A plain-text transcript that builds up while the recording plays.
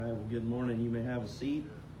Good morning. You may have a seat.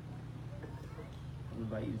 I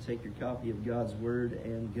invite you to take your copy of God's Word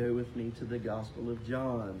and go with me to the Gospel of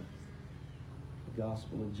John. The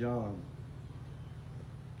Gospel of John.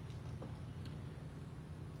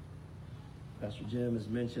 Pastor Jim has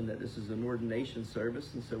mentioned that this is an ordination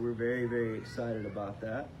service, and so we're very, very excited about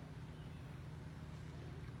that.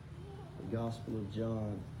 The Gospel of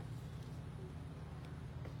John.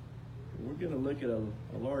 We're going to look at a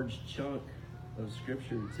large chunk of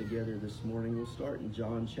Scripture together this morning. We'll start in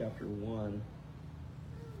John chapter 1.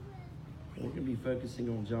 We're going to be focusing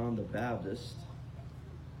on John the Baptist.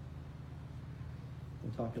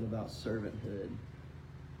 We're talking about servanthood.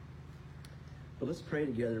 But let's pray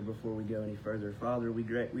together before we go any further. Father, we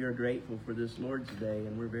are grateful for this Lord's Day,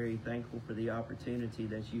 and we're very thankful for the opportunity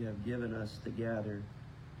that you have given us to gather.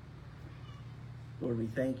 Lord, we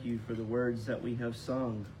thank you for the words that we have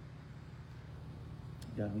sung.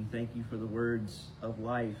 God, we thank you for the words of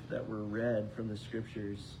life that were read from the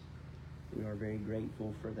Scriptures. We are very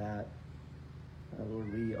grateful for that.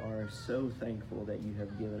 Lord, we are so thankful that you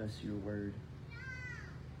have given us your word.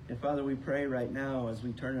 And Father, we pray right now as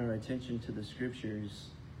we turn our attention to the Scriptures,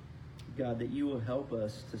 God, that you will help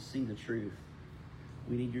us to see the truth.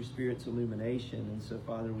 We need your Spirit's illumination, and so,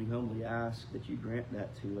 Father, we humbly ask that you grant that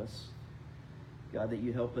to us. God, that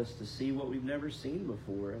you help us to see what we've never seen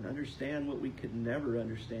before and understand what we could never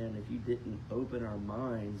understand if you didn't open our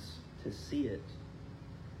minds to see it.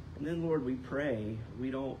 And then, Lord, we pray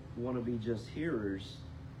we don't want to be just hearers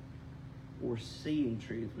or seeing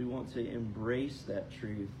truth. We want to embrace that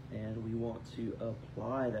truth, and we want to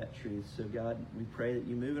apply that truth. So, God, we pray that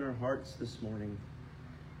you move in our hearts this morning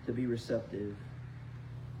to be receptive.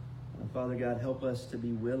 Father God, help us to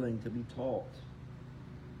be willing to be taught.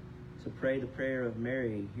 So pray the prayer of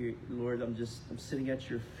Mary. Here, Lord, I'm sitting at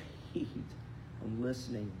your feet. I'm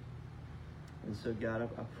listening. And so, God,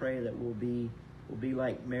 I pray that we'll be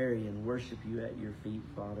like Mary and worship you at your feet,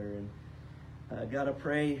 Father. And God, I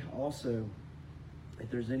pray also if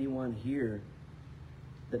there's anyone here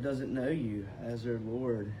that doesn't know you as their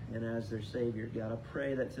Lord and as their Savior, God, I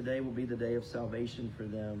pray that today will be the day of salvation for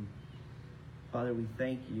them. Father, we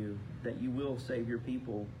thank you that you will save your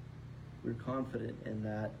people. We're confident in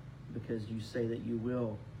that, because you say that you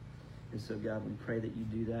will. And so, God, we pray that you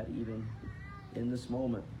do that even in this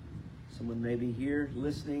moment. Someone may be here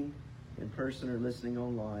listening in person or listening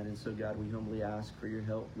online. And so, God, we humbly ask for your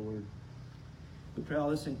help, Lord. We pray all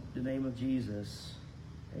this in the name of Jesus.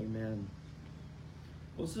 Amen.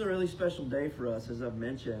 Well, this is a really special day for us, as I've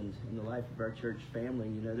mentioned, in the life of our church family.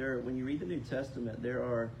 You know, when you read the New Testament, there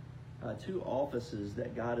are two offices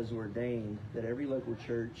that God has ordained that every local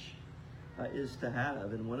church is to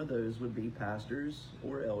have, and one of those would be pastors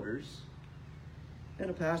or elders. And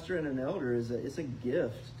a pastor and an elder is a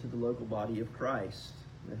gift to the local body of Christ.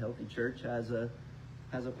 A healthy church has a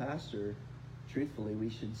pastor. Truthfully, we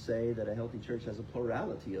should say that a healthy church has a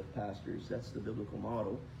plurality of pastors. That's the biblical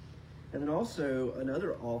model. And then also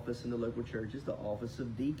another office in the local church is the office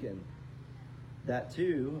of deacon. That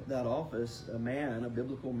too, that office, a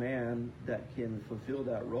biblical man that can fulfill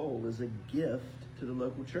that role, is a gift to the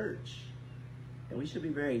local church. And we should be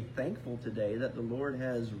very thankful today that the Lord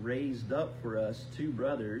has raised up for us two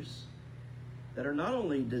brothers that are not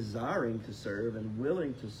only desiring to serve and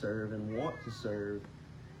willing to serve and want to serve,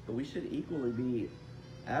 but we should equally be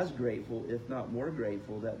as grateful, if not more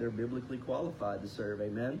grateful, that they're biblically qualified to serve.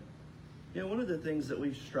 Amen? You know, one of the things that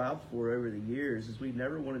we've strived for over the years is we've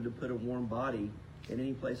never wanted to put a warm body in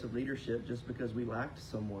any place of leadership just because we lacked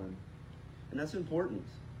someone. And that's important,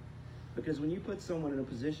 because when you put someone in a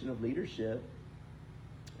position of leadership,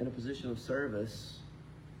 in a position of service,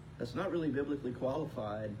 that's not really biblically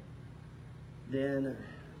qualified, then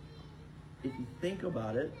if you think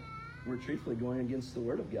about it, we're truthfully going against the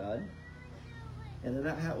Word of God. And then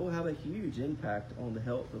that will have a huge impact on the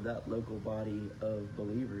health of that local body of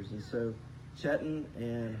believers. And so, Chetan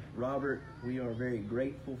and Robert, we are very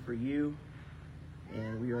grateful for you,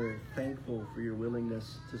 and we are thankful for your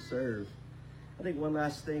willingness to serve. I think one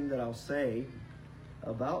last thing that I'll say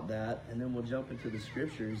about that, and then we'll jump into the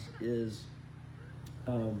Scriptures, is,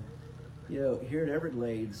 here at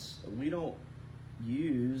Everglades, we don't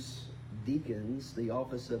use deacons, the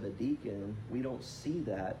office of a deacon. We don't see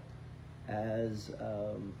that as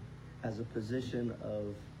a position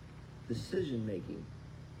of decision making.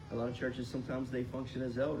 A lot of churches, sometimes they function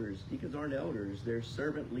as elders. Deacons aren't elders. They're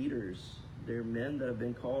servant leaders. They're men that have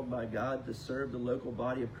been called by God to serve the local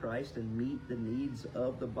body of Christ and meet the needs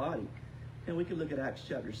of the body. And we could look at Acts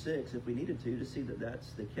chapter 6 if we needed to see that that's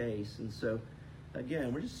the case. And so,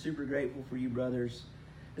 again, we're just super grateful for you, brothers.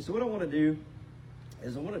 And so what I want to do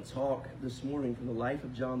is I want to talk this morning from the life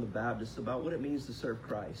of John the Baptist about what it means to serve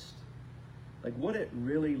Christ. Like what it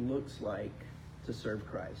really looks like to serve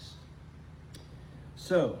Christ.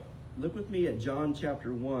 So, look with me at John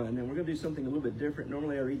chapter 1, and we're going to do something a little bit different.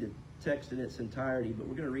 Normally I read the text in its entirety, but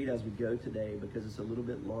we're going to read as we go today because it's a little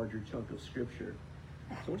bit larger chunk of Scripture.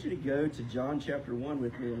 So I want you to go to John chapter 1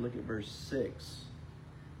 with me and look at verse 6.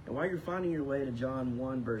 And while you're finding your way to John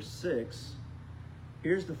 1 verse 6,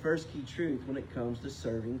 here's the first key truth when it comes to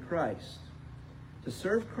serving Christ. To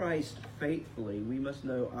serve Christ faithfully, we must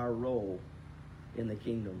know our role in the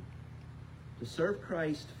kingdom. To serve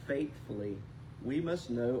Christ faithfully, we must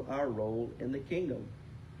know our role in the kingdom.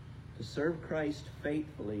 To serve Christ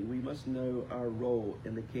faithfully, we must know our role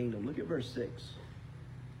in the kingdom. Look at verse 6.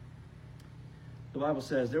 The Bible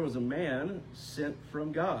says, there was a man sent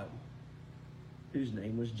from God, whose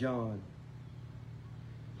name was John.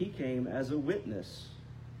 He came as a witness,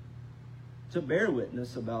 to bear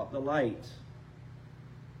witness about the light,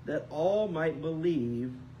 that all might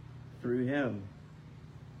believe through him.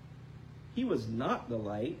 He was not the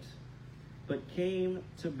light, but came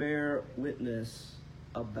to bear witness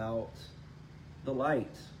about the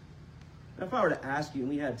light. Now, if I were to ask you, and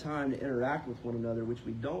we had time to interact with one another, which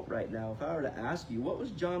we don't right now, if I were to ask you, what was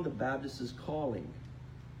John the Baptist's calling?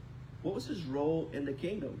 What was his role in the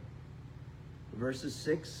kingdom? Verses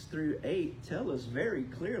 6 through 8 tell us very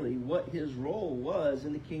clearly what his role was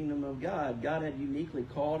in the kingdom of God. God had uniquely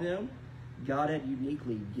called him. God had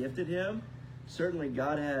uniquely gifted him. Certainly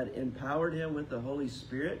God had empowered him with the Holy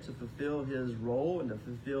Spirit to fulfill his role and to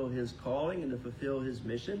fulfill his calling and to fulfill his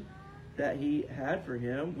mission that he had for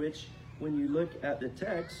him, which when you look at the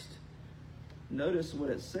text, notice what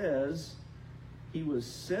it says. He was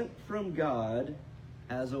sent from God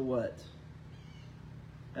as a what?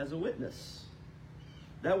 As a witness.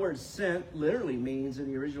 That word sent literally means in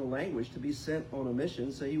the original language to be sent on a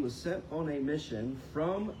mission. So he was sent on a mission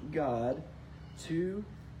from God to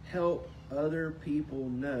help other people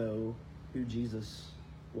know who Jesus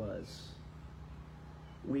was.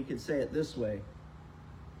 We could say it this way.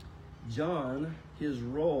 John, his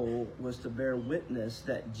role was to bear witness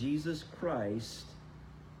that Jesus Christ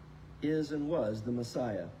is and was the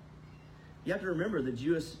Messiah. You have to remember the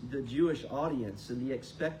Jewish audience and the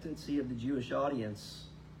expectancy of the Jewish audience.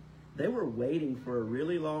 They were waiting for a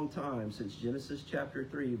really long time since Genesis chapter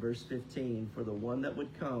 3, verse 15, for the one that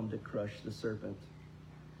would come to crush the serpent.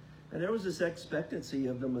 And there was this expectancy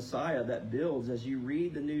of the Messiah that builds as you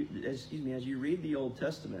read the Old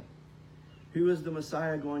Testament. Who is the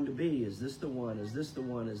Messiah going to be? Is this the one? Is this the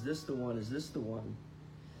one? Is this the one? Is this the one?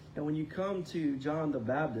 And when you come to John the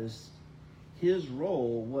Baptist, his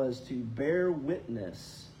role was to bear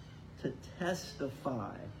witness, to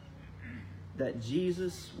testify that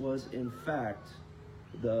Jesus was in fact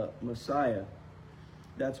the Messiah.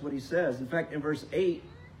 That's what he says. In fact, in verse 8,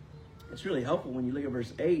 it's really helpful when you look at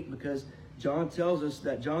verse 8 because John tells us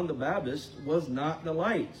that John the Baptist was not the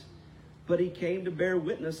light, but he came to bear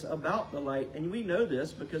witness about the light. And we know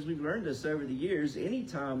this because we've learned this over the years.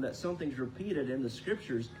 Anytime that something's repeated in the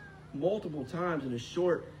scriptures multiple times in a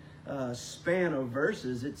short span of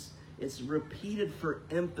verses, it's repeated for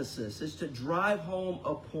emphasis. It's to drive home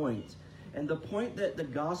a point. And the point that the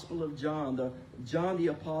Gospel of John, John the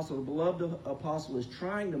Apostle, the beloved apostle, is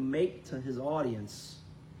trying to make to his audience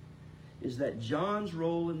is that John's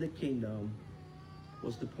role in the kingdom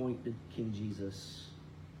was to point to King Jesus.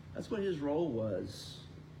 That's what his role was.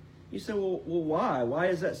 You say, well, why? Why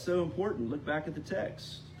is that so important? Look back at the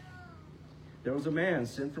text. There was a man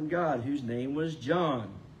sent from God whose name was John.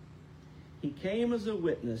 He came as a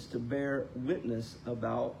witness to bear witness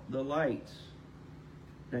about the light.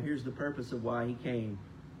 Now here's the purpose of why he came.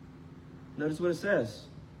 Notice what it says.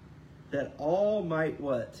 That all might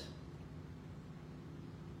what?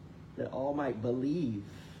 That all might believe.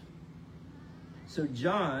 So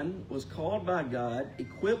John was called by God,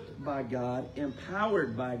 equipped by God,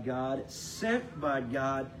 empowered by God, sent by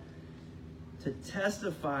God to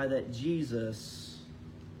testify that Jesus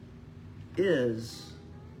is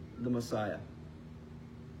the Messiah.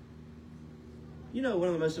 You know, one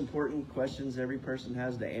of the most important questions every person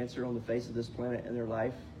has to answer on the face of this planet in their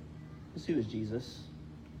life is, who is Jesus?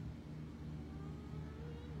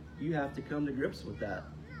 You have to come to grips with that.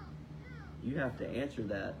 You have to answer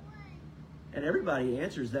that. And everybody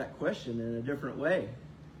answers that question in a different way.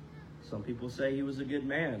 Some people say he was a good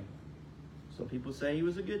man. Some people say he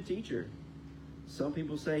was a good teacher. Some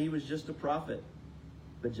people say he was just a prophet.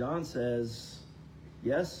 But John says,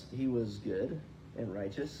 yes, he was good and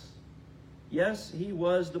righteous. Yes, he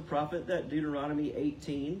was the prophet that Deuteronomy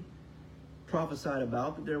 18 prophesied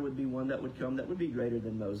about, that there would be one that would come that would be greater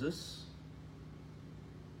than Moses.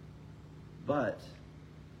 but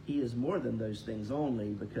he is more than those things only,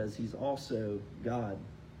 because he's also God.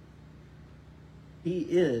 He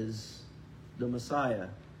is the Messiah.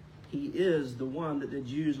 He is the one that the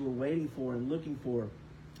Jews were waiting for and looking for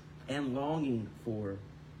and longing for.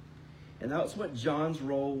 And that's what John's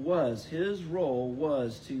role was. His role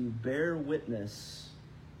was to bear witness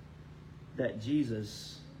that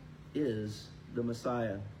Jesus is the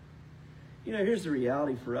Messiah. You know, here's the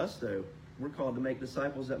reality for us, though. We're called to make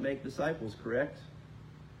disciples that make disciples, correct?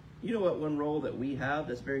 You know what one role that we have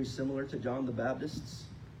that's very similar to John the Baptist's?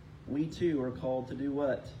 We too are called to do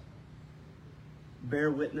what? Bear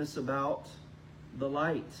witness about the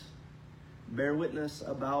light. Bear witness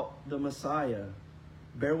about the Messiah.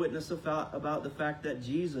 Bear witness about the fact that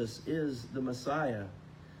Jesus is the Messiah.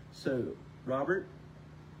 So, Robert,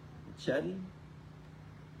 Chetan,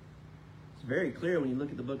 it's very clear when you look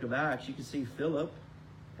at the book of Acts. You can see Philip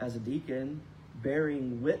as a deacon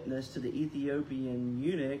bearing witness to the Ethiopian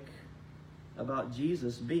eunuch about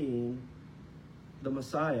Jesus being the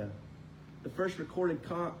Messiah. The first recorded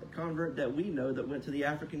convert that we know that went to the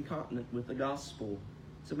African continent with the gospel.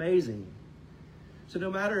 It's amazing. So no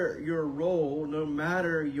matter your role, no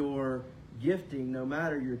matter your gifting, no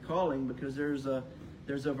matter your calling, because there's a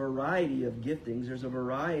variety of giftings, there's a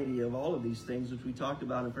variety of all of these things, which we talked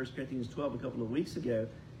about in 1 Corinthians 12 a couple of weeks ago.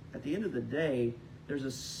 At the end of the day, there's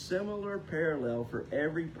a similar parallel for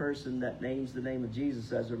every person that names the name of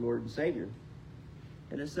Jesus as their Lord and Savior.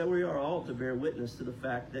 And it's that we are all to bear witness to the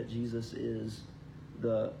fact that Jesus is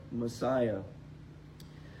the Messiah.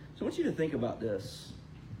 So I want you to think about this.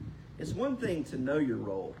 It's one thing to know your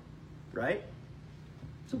role, right?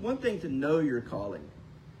 It's one thing to know your calling.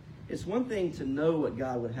 It's one thing to know what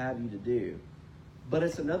God would have you to do, but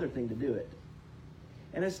it's another thing to do it.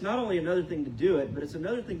 And it's not only another thing to do it, but it's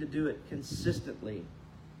another thing to do it consistently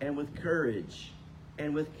and with courage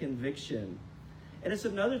and with conviction. And it's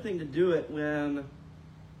another thing to do it when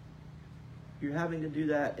you're having to do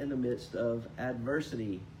that in the midst of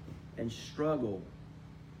adversity and struggle.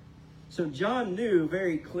 So John knew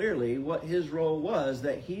very clearly what his role was,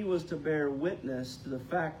 that he was to bear witness to the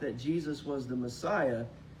fact that Jesus was the Messiah.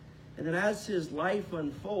 And then as his life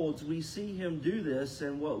unfolds, we see him do this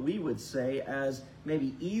in what we would say as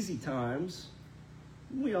maybe easy times.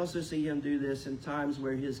 We also see him do this in times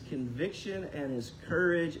where his conviction and his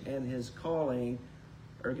courage and his calling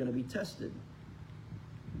are going to be tested.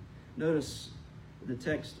 Notice the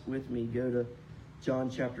text with me. Go to John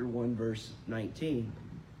chapter 1, verse 19.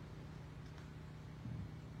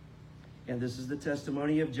 And this is the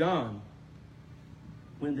testimony of John.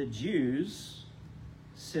 When the Jews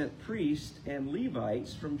sent priests and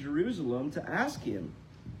Levites from Jerusalem to ask him,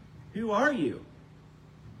 "Who are you?"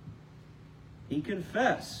 He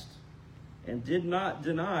confessed and did not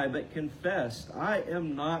deny, but confessed, "I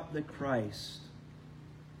am not the Christ."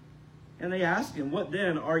 And they asked him, "What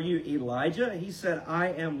then? Are you Elijah?" He said, "I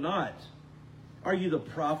am not." "Are you the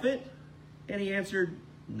prophet?" And he answered,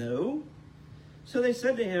 "No." So they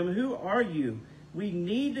said to him, "Who are you? We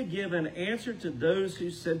need to give an answer to those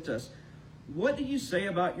who sent us. What do you say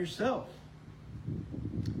about yourself?"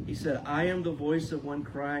 He said, "I am the voice of one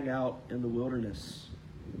crying out in the wilderness,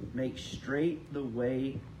 'Make straight the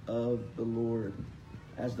way of the Lord,'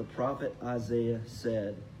 as the prophet Isaiah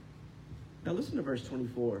said." Now listen to verse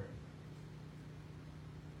 24.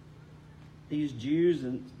 These Jews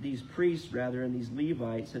and these priests, and these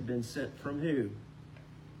Levites had been sent from who?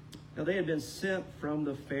 Now they had been sent from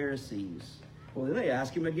the Pharisees. Well, then they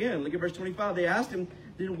asked him again. Look at verse 25. They asked him,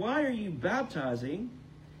 "Then why are you baptizing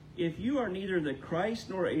if you are neither the Christ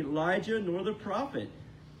nor Elijah nor the prophet?"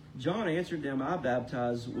 John answered them, "I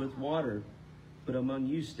baptize with water, but among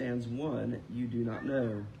you stands one you do not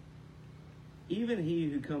know. Even he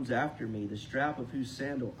who comes after me, the strap of whose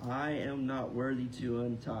sandal I am not worthy to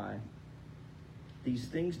untie." These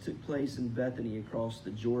things took place in Bethany across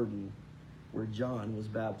the Jordan, where John was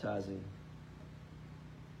baptizing.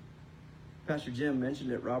 Pastor Jim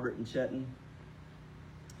mentioned it, Robert and Chetan.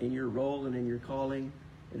 In your role and in your calling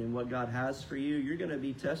and in what God has for you, you're going to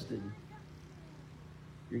be tested.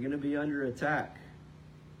 You're going to be under attack.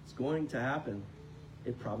 It's going to happen.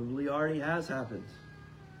 It probably already has happened.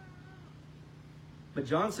 But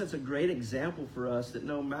John sets a great example for us that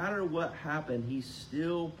no matter what happened, he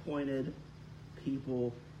still pointed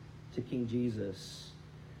people to King Jesus.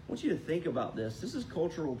 I want you to think about this. This is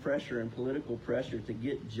cultural pressure and political pressure to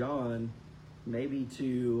get John maybe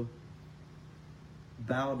to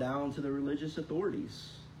bow down to the religious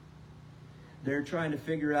authorities. They're trying to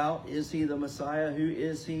figure out, is he the Messiah? Who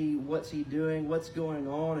is he? What's he doing? What's going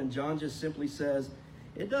on? And John just simply says,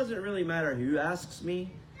 it doesn't really matter who asks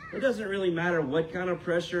me. It doesn't really matter what kind of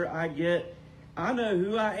pressure I get. I know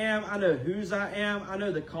who I am. I know whose I am. I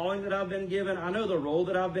know the calling that I've been given. I know the role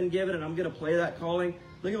that I've been given, and I'm going to play that calling.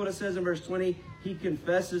 Look at what it says in verse 20. He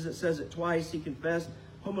confesses. It says it twice. He confessed.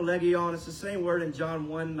 Homolegion. It's the same word in John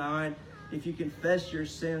 1:9. If you confess your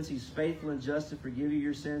sins, he's faithful and just to forgive you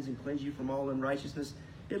your sins and cleanse you from all unrighteousness.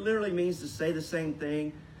 It literally means to say the same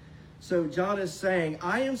thing. So John is saying,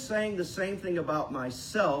 I am saying the same thing about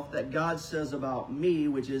myself that God says about me,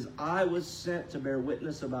 which is I was sent to bear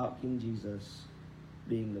witness about King Jesus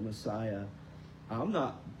being the Messiah. I'm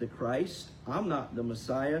not the Christ. I'm not the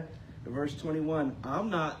Messiah. In verse 21, I'm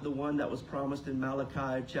not the one that was promised in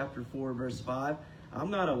Malachi chapter 4, verse 5. I'm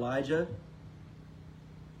not Elijah.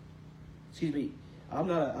 Excuse me. I'm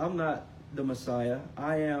not the Messiah.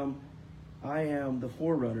 I am the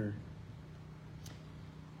forerunner.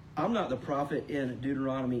 I'm not the prophet in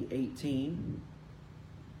Deuteronomy 18.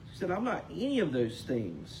 He said, I'm not any of those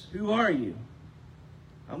things. Who are you?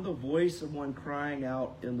 I'm the voice of one crying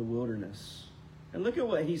out in the wilderness. And look at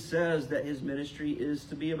what he says that his ministry is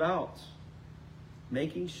to be about.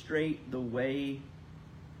 Making straight the way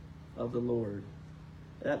of the Lord.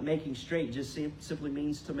 That making straight just simply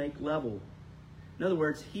means to make level. In other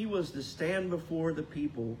words, he was to stand before the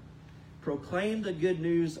people, proclaim the good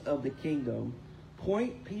news of the kingdom,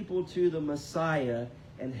 point people to the Messiah,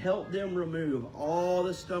 and help them remove all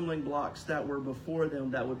the stumbling blocks that were before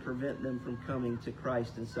them that would prevent them from coming to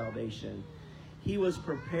Christ and salvation. He was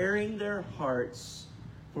preparing their hearts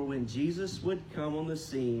for when Jesus would come on the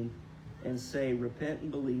scene and say, repent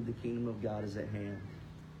and believe the kingdom of God is at hand.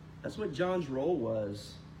 That's what John's role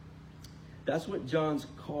was. That's what John's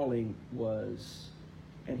calling was.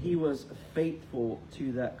 And he was faithful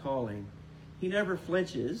to that calling. He never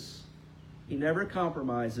flinches. He never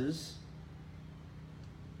compromises.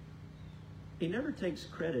 He never takes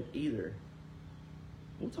credit either.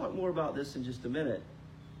 We'll talk more about this in just a minute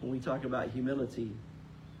when we talk about humility.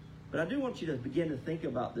 But I do want you to begin to think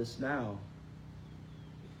about this now.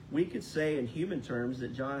 We could say in human terms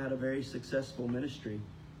that John had a very successful ministry.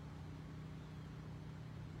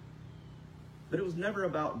 But it was never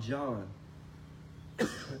about John. And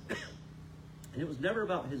it was never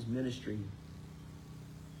about his ministry.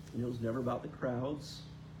 And it was never about the crowds.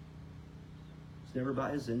 It was never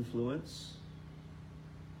about his influence.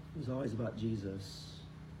 It was always about Jesus.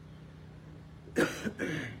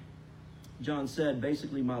 John said,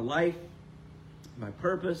 basically, my life, my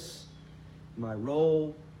purpose, my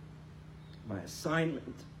role, my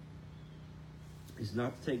assignment is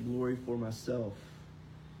not to take glory for myself,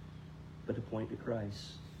 but to point to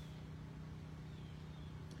Christ.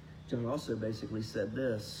 John also basically said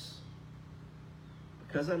this: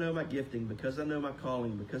 because I know my gifting, because I know my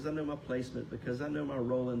calling, because I know my placement, because I know my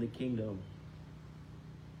role in the kingdom,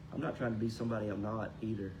 I'm not trying to be somebody I'm not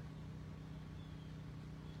either.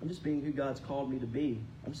 I'm just being who God's called me to be.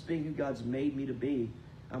 I'm just being who God's made me to be.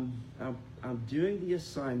 I'm doing the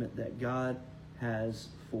assignment that God has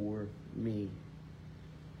for me.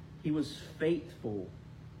 He was faithful,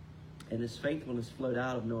 and his faithfulness flowed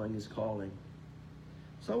out of knowing his calling.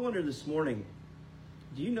 So I wonder this morning,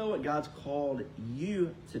 do you know what God's called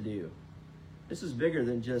you to do? This is bigger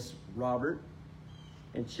than just Robert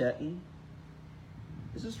and Chetan.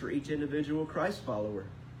 This is for each individual Christ follower.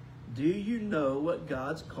 Do you know what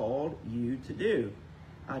God's called you to do?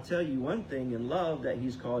 I tell you one thing in love that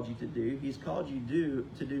he's called you to do. He's called you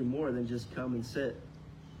to do more than just come and sit.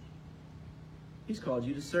 He's called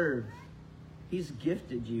you to serve. He's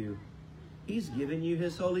gifted you. He's given you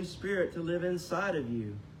his Holy Spirit to live inside of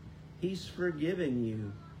you. He's forgiven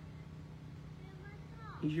you.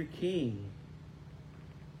 He's your king.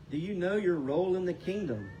 Do you know your role in the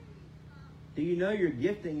kingdom? Do you know your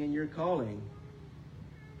gifting and your calling?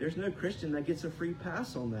 There's no Christian that gets a free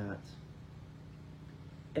pass on that.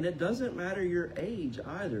 And it doesn't matter your age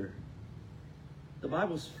either. The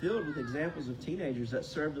Bible's filled with examples of teenagers that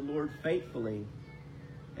serve the Lord faithfully.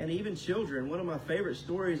 And even children. One of my favorite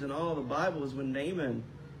stories in all of the Bible is when Naaman,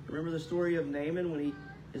 remember the story of Naaman when he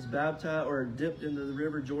is baptized or dipped into the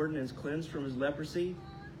river Jordan and is cleansed from his leprosy?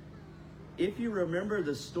 If you remember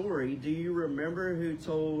the story, do you remember who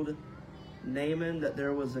told Naaman that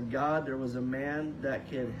there was a God, there was a man that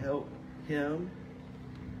could help him?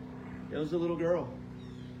 It was a little girl.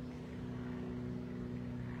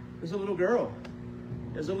 It was a little girl.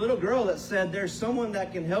 There's a little girl that said, there's someone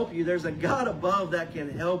that can help you. There's a God above that can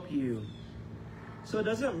help you. So it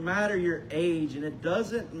doesn't matter your age and it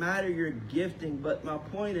doesn't matter your gifting. But my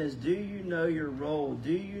point is, do you know your role?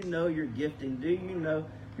 Do you know your gifting? Do you know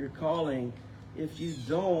your calling? If you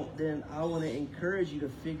don't, then I want to encourage you to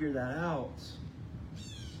figure that out.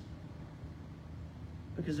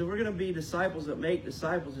 Because if we're going to be disciples that make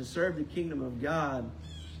disciples and serve the kingdom of God,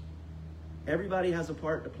 everybody has a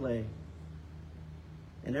part to play.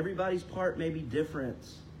 And everybody's part may be different.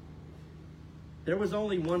 There was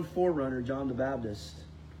only one forerunner, John the Baptist.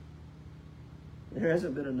 There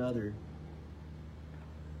hasn't been another.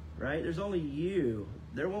 Right? There's only you.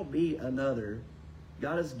 There won't be another.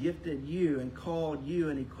 God has gifted you and called you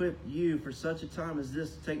and equipped you for such a time as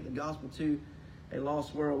this to take the gospel to a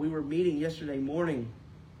lost world. We were meeting yesterday morning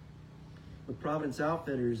with Providence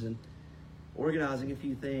Outfitters and organizing a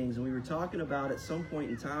few things. And we were talking about at some point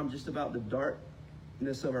in time just about the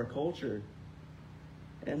darkness of our culture.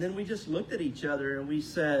 And then we just looked at each other and we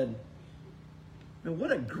said, man,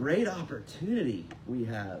 what a great opportunity we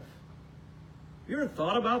have. You ever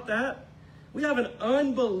thought about that? We have an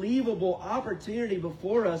unbelievable opportunity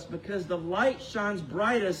before us because the light shines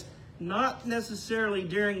brightest, not necessarily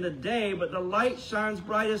during the day, but the light shines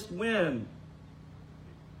brightest when?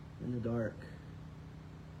 In the dark.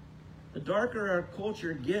 The darker our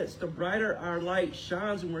culture gets, the brighter our light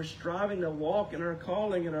shines when we're striving to walk in our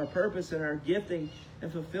calling and our purpose and our gifting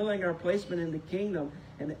and fulfilling our placement in the kingdom.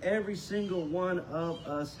 And every single one of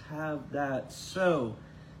us have that. So,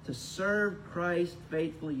 to serve Christ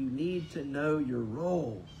faithfully, you need to know your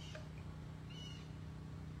role.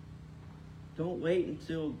 Don't wait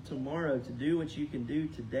until tomorrow to do what you can do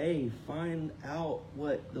today. Find out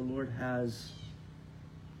what the Lord has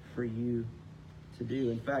for you to do.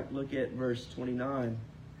 In fact, look at verse 29.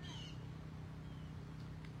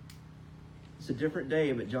 It's a different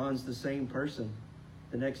day, but John's the same person.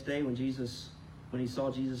 The next day when he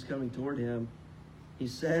saw Jesus coming toward him, he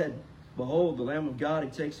said, behold, the Lamb of God who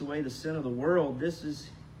takes away the sin of the world. This is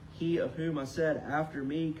he of whom I said, after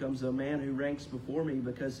me comes a man who ranks before me,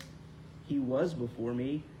 because he was before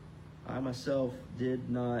me. I myself did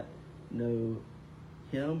not know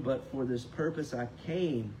him, but for this purpose I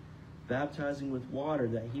came, baptizing with water,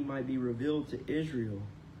 that he might be revealed to Israel.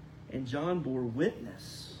 And John bore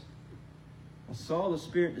witness. I saw the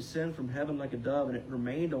Spirit descend from heaven like a dove, and it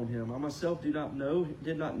remained on him. I myself did not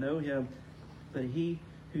know him, but he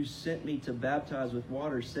who sent me to baptize with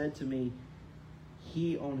water said to me,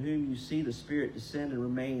 he on whom you see the Spirit descend and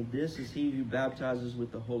remain, this is he who baptizes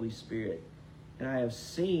with the Holy Spirit. And I have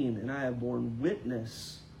seen and I have borne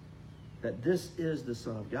witness that this is the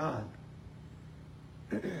Son of God.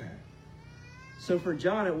 So for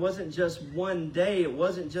John, it wasn't just one day. It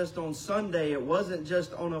wasn't just on Sunday. It wasn't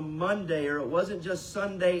just on a Monday, or it wasn't just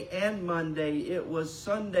Sunday and Monday. It was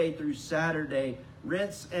Sunday through Saturday.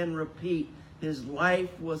 Rinse and repeat. His life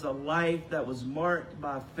was a life that was marked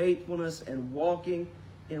by faithfulness and walking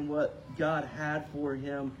in what God had for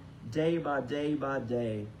him day by day by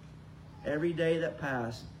day. Every day that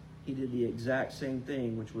passed, he did the exact same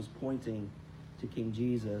thing, which was pointing to King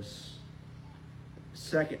Jesus.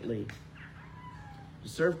 Secondly, to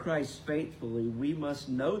serve Christ faithfully, we must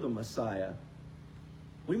know the Messiah.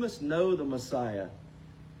 We must know the Messiah.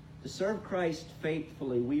 To serve Christ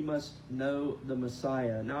faithfully, we must know the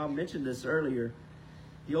Messiah. Now, I mentioned this earlier.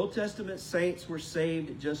 The Old Testament saints were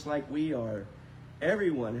saved just like we are.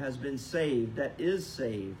 Everyone has been saved that is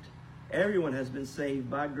saved. Everyone has been saved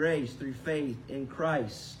by grace through faith in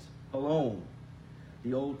Christ alone.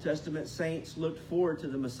 The Old Testament saints looked forward to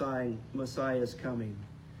the Messiah's coming.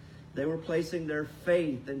 They were placing their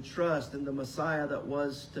faith and trust in the Messiah that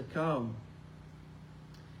was to come.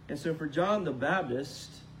 And so for John the Baptist,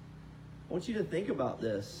 I want you to think about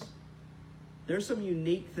this. There's some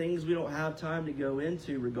unique things we don't have time to go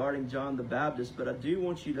into regarding John the Baptist, but I do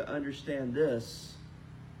want you to understand this.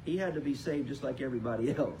 He had to be saved just like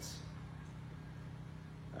everybody else.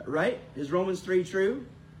 Right? Is Romans 3 true?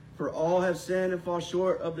 For all have sinned and fall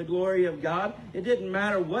short of the glory of God. It didn't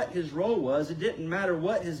matter what his role was. It didn't matter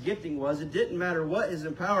what his gifting was. It didn't matter what his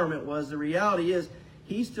empowerment was. The reality is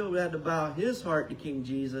he still had to bow his heart to King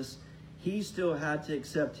Jesus. He still had to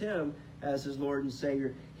accept him as his Lord and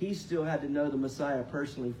Savior. He still had to know the Messiah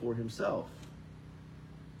personally for himself.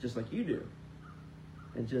 Just like you do.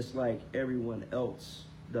 And just like everyone else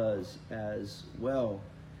does as well.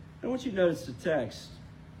 I want you to notice the text.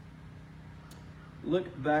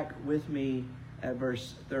 Look back with me at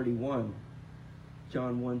verse 31.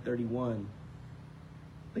 John 1:31.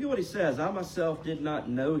 Look at what he says. I myself did not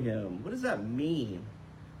know him. What does that mean?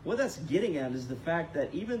 What that's getting at is the fact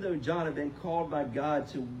that even though John had been called by God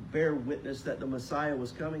to bear witness that the Messiah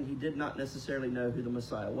was coming, he did not necessarily know who the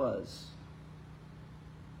Messiah was.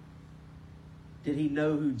 Did he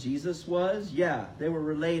know who Jesus was? Yeah, they were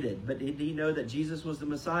related. But did he know that Jesus was the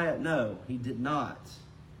Messiah? No, he did not.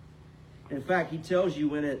 In fact, he tells you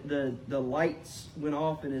when the lights went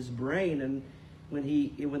off in his brain and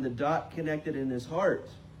when the dot connected in his heart.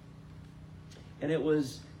 And it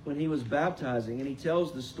was when he was baptizing. And he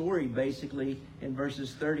tells the story basically in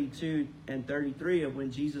verses 32 and 33 of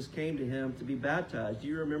when Jesus came to him to be baptized. Do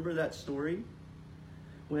you remember that story?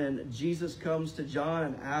 When Jesus comes to John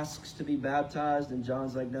and asks to be baptized, and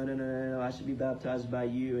John's like, no, I should be baptized by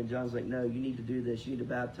you. And John's like, no, you need to do this. You need to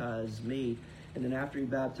baptize me. And then after he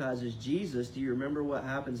baptizes Jesus, do you remember what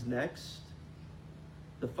happens next?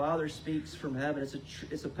 The Father speaks from heaven.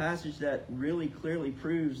 It's a passage that really clearly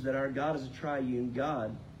proves that our God is a triune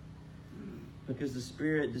God, because the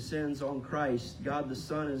Spirit descends on Christ. God the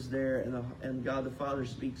Son is there, and God the Father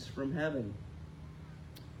speaks from heaven.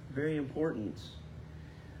 Very important.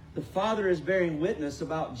 The Father is bearing witness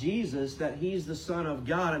about Jesus that he's the Son of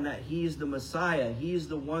God and that he's the Messiah. He's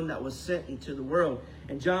the one that was sent into the world.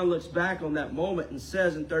 And John looks back on that moment and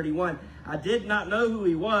says in 31, I did not know who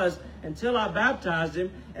he was until I baptized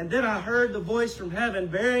him, and then I heard the voice from heaven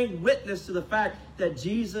bearing witness to the fact that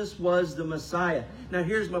Jesus was the Messiah. Now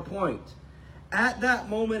here's my point. At that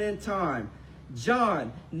moment in time,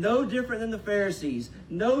 John, no different than the Pharisees,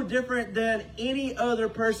 no different than any other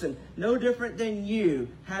person, no different than you,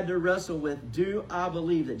 had to wrestle with, do I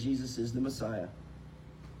believe that Jesus is the Messiah?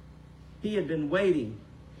 He had been waiting.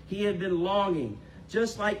 He had been longing,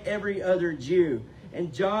 just like every other Jew.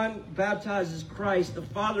 And John baptizes Christ. The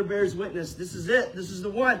Father bears witness. This is it. This is the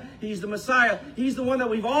one. He's the Messiah. He's the one that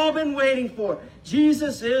we've all been waiting for.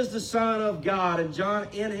 Jesus is the Son of God. And John,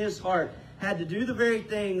 in his heart, had to do the very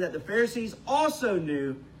thing that the Pharisees also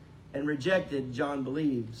knew and rejected. John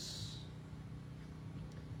believes.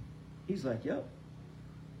 He's like, yep.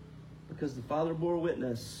 Because the Father bore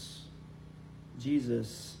witness.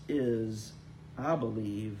 Jesus is, I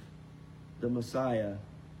believe, the Messiah.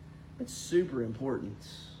 It's super important.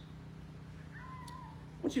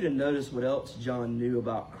 I want you to notice what else John knew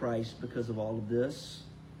about Christ because of all of this.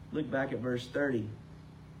 Look back at verse 30.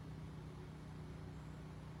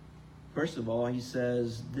 First of all, he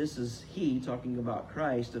says, this is he, talking about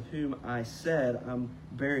Christ, of whom I said, I'm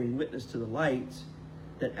bearing witness to the light,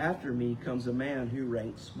 that after me comes a man who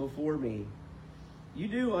ranks before me. You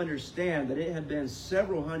do understand that it had been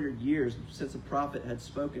several hundred years since a prophet had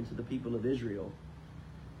spoken to the people of Israel.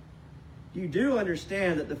 You do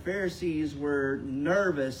understand that the Pharisees were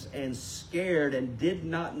nervous and scared and did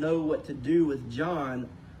not know what to do with John.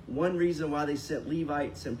 One reason why they sent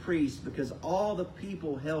Levites and priests, because all the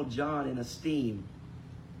people held John in esteem.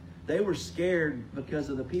 They were scared because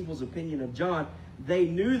of the people's opinion of John. They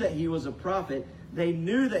knew that he was a prophet. They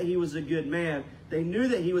knew that he was a good man. They knew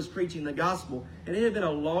that he was preaching the gospel. And it had been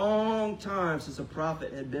a long time since a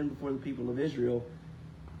prophet had been before the people of Israel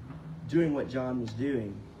doing what John was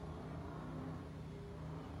doing.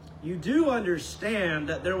 You do understand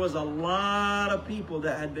that there was a lot of people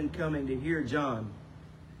that had been coming to hear John.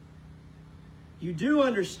 You do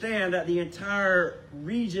understand that the entire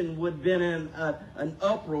region would have been in an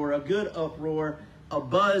uproar, a good uproar, a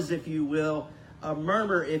buzz, if you will, a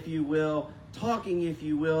murmur, if you will, talking, if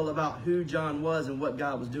you will, about who John was and what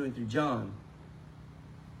God was doing through John.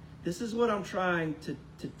 This is what I'm trying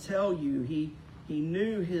to tell you. He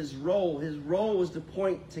knew his role. His role was to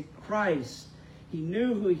point to Christ. He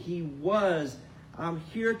knew who he was. I'm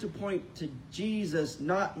here to point to Jesus,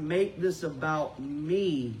 not make this about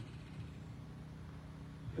me.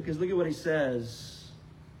 Because look at what he says.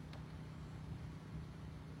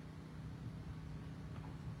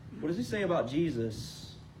 What does he say about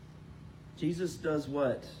Jesus? Jesus does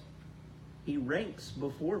what? He ranks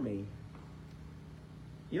before me.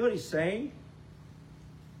 You know what he's saying?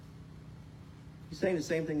 He's saying the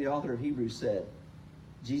same thing the author of Hebrews said.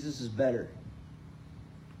 Jesus is better.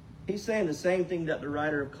 He's saying the same thing that the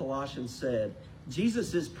writer of Colossians said.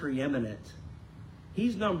 Jesus is preeminent.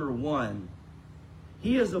 He's number one.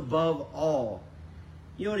 He is above all.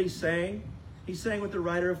 You know what he's saying? He's saying what the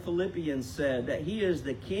writer of Philippians said, that he is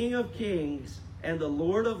the King of kings and the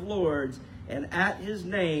Lord of lords, and at his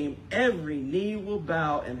name every knee will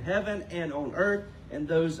bow in heaven and on earth and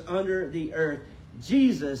those under the earth.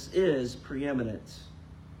 Jesus is preeminent.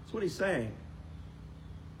 That's what he's saying.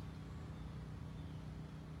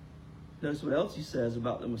 Notice what else he says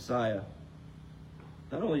about the Messiah.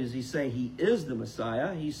 Not only does he say he is the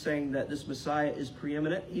Messiah, he's saying that this Messiah is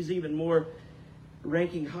preeminent. He's even more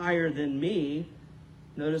ranking higher than me.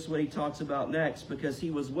 Notice what he talks about next, because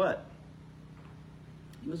he was what?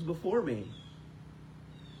 He was before me.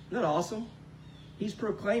 Isn't that awesome? He's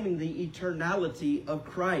proclaiming the eternality of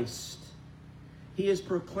Christ. He is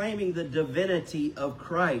proclaiming the divinity of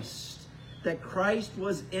Christ. That Christ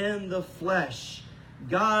was in the flesh.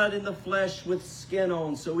 God in the flesh with skin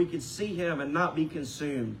on so we could see him and not be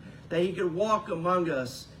consumed. that he could walk among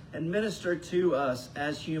us and minister to us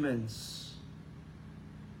as humans.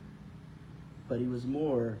 But he was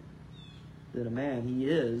more than a man. He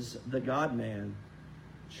is the God-man.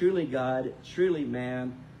 Truly God, truly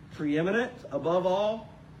man, preeminent above all,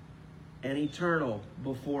 and eternal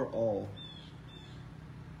before all.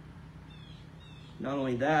 Not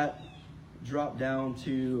only that, bump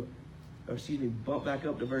back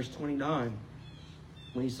up to verse 29.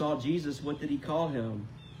 When he saw Jesus, what did he call him?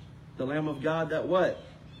 The Lamb of God that what?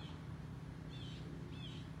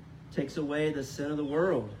 Takes away the sin of the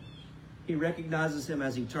world. He recognizes him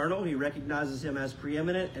as eternal, he recognizes him as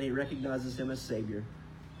preeminent, and he recognizes him as Savior.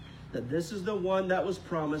 That this is the one that was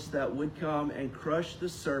promised that would come and crush the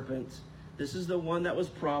serpent. This is the one that was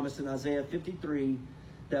promised in Isaiah 53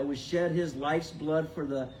 that would shed his life's blood for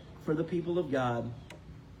the people of God.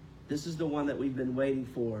 This is the one that we've been waiting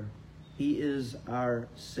for. He is our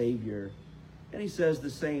Savior. And he says the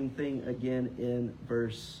same thing again in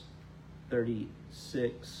verse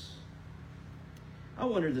 36. I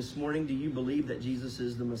wonder this morning, do you believe that Jesus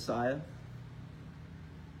is the Messiah?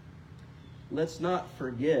 Let's not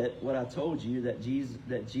forget what I told you, that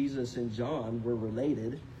Jesus and John were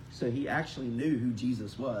related, so he actually knew who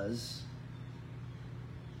Jesus was.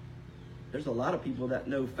 There's a lot of people that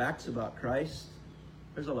know facts about Christ.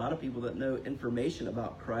 There's a lot of people that know information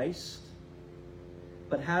about Christ.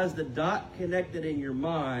 But has the dot connected in your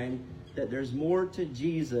mind that there's more to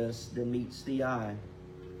Jesus than meets the eye?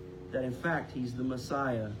 That in fact, he's the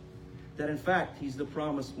Messiah. That in fact, he's the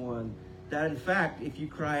promised one. That in fact, if you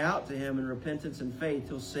cry out to him in repentance and faith,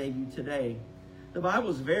 he'll save you today. The Bible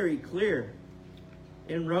is very clear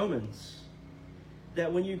in Romans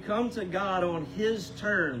that when you come to God on his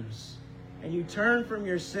terms and you turn from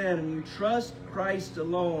your sin and you trust Christ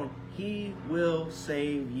alone, he will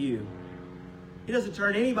save you. He doesn't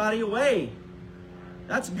turn anybody away.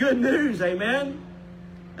 That's good news, amen?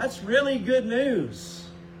 That's really good news.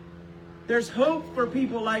 There's hope for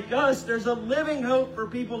people like us. There's a living hope for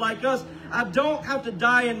people like us. I don't have to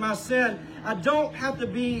die in my sin. I don't have to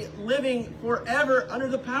be living forever under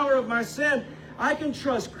the power of my sin. I can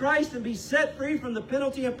trust Christ and be set free from the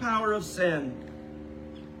penalty and power of sin.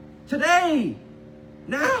 Today,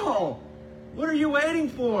 now, what are you waiting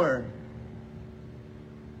for?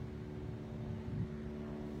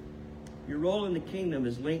 Your role in the kingdom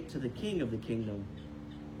is linked to the King of the kingdom.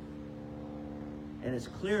 And it's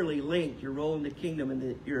clearly linked. Your role in the kingdom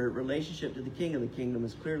and your relationship to the King of the kingdom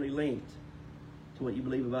is clearly linked to what you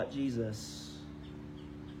believe about Jesus.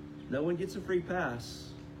 No one gets a free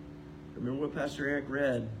pass. Remember what Pastor Eric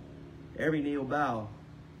read. Every knee will bow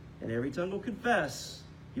and every tongue will confess.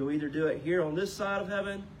 You'll either do it here on this side of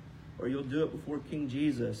heaven or you'll do it before King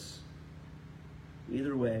Jesus.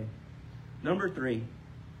 Either way. Number 3.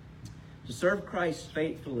 To serve Christ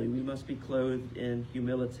faithfully, we must be clothed in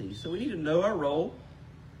humility. So we need to know our role,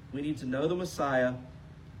 we need to know the Messiah,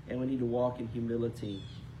 and we need to walk in humility.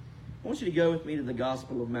 I want you to go with me to the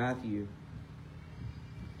Gospel of Matthew.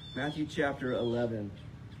 Matthew chapter 11.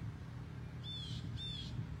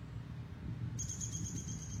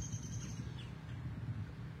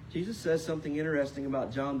 Jesus says something interesting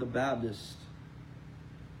about John the Baptist.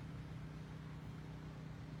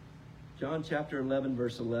 John chapter 11,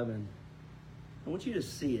 verse 11. I want you to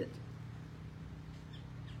see it.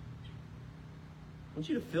 I want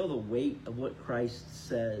you to feel the weight of what Christ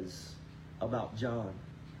says about John.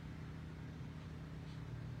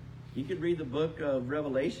 You could read the book of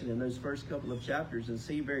Revelation in those first couple of chapters and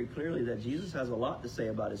see very clearly that Jesus has a lot to say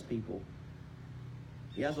about his people.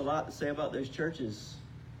 He has a lot to say about those churches.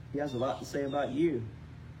 He has a lot to say about you.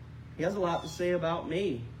 He has a lot to say about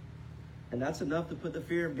me. And that's enough to put the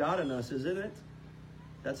fear of God in us, isn't it?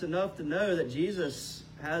 That's enough to know that Jesus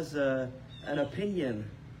has an opinion,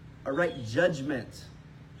 a right judgment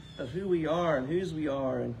of who we are and whose we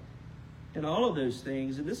are and all of those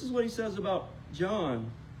things. And this is what he says about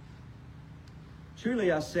John.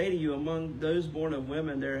 Truly I say to you, among those born of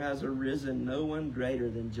women, there has arisen no one greater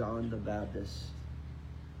than John the Baptist.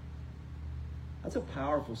 That's a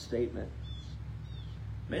powerful statement.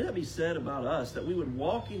 May that be said about us, that we would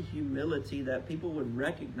walk in humility, that people would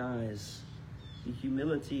recognize the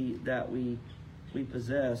humility that we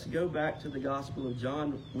possess. Go back to the Gospel of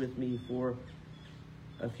John with me for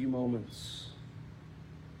a few moments.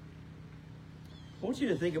 I want you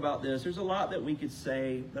to think about this. There's a lot that we could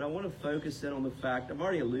say, but I want to focus in on the fact, I've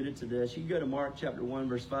already alluded to this. You can go to Mark chapter 1,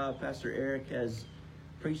 verse 5. Pastor Eric has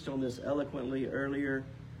preached on this eloquently earlier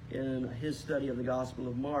in his study of the Gospel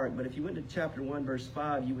of Mark. But if you went to chapter 1, verse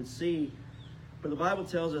 5, you would see where the Bible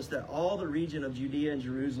tells us that all the region of Judea and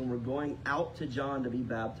Jerusalem were going out to John to be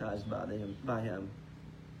baptized by him.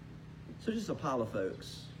 So just a pile of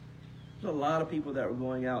folks. There's a lot of people that were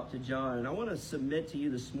going out to John. And I want to submit to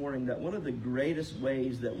you this morning that one of the greatest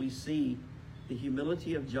ways that we see the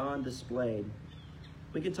humility of John displayed,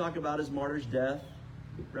 we could talk about his martyr's death,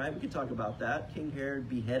 right? We could talk about that. King Herod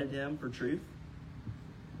beheaded him for truth.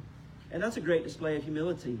 And that's a great display of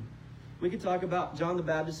humility. We could talk about John the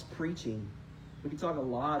Baptist's preaching. We could talk a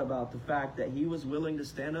lot about the fact that he was willing to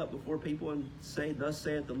stand up before people and say, "Thus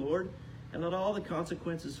saith the Lord," and let all the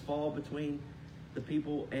consequences fall between the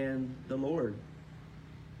people and the Lord.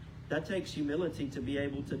 That takes humility to be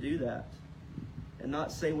able to do that. And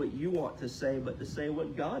not say what you want to say, but to say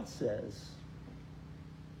what God says.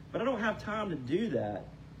 But I don't have time to do that.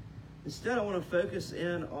 Instead, I want to focus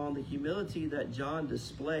in on the humility that John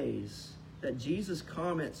displays, that Jesus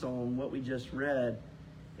comments on what we just read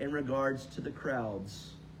in regards to the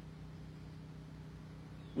crowds.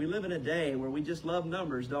 We live in a day where we just love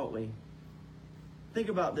numbers, don't we? Think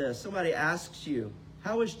about this. Somebody asks you,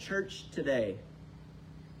 "How is church today?"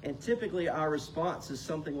 And typically our response is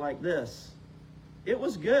something like this: "It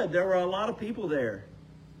was good. There were a lot of people there."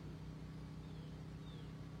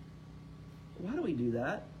 Why do we do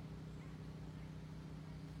that?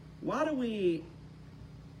 Why do we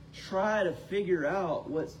try to figure out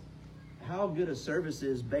how good a service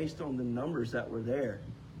is based on the numbers that were there?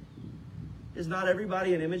 Is not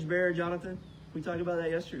everybody an image bearer, Jonathan? We talked about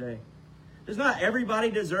that yesterday. Does not everybody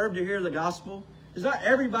deserve to hear the gospel? Does not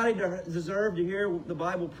everybody deserve to hear the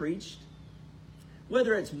Bible preached?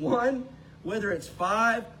 Whether it's 1, whether it's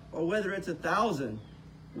 5, or whether it's 1,000.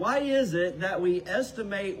 Why is it that we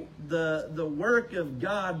estimate the work of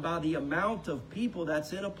God by the amount of people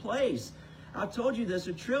that's in a place? I've told you this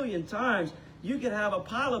 1,000,000,000 times. You could have a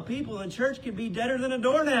pile of people and church could be deader than a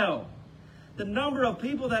doornail. The number of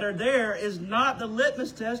people that are there is not the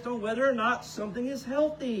litmus test on whether or not something is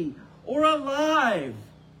healthy or alive.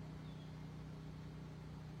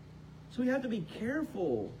 So we have to be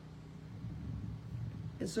careful.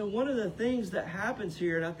 And so one of the things that happens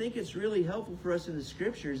here, and I think it's really helpful for us in the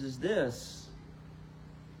scriptures, is this.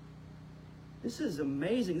 This is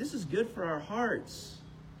amazing. This is good for our hearts.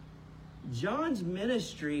 John's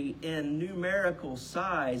ministry in numerical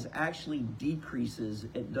size actually decreases.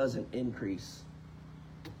 It doesn't increase.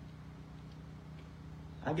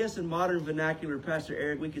 I guess in modern vernacular, Pastor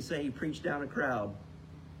Eric, we could say he preached down a crowd.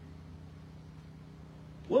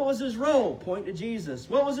 What was his role? Point to Jesus.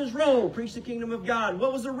 What was his role? Preach the kingdom of God.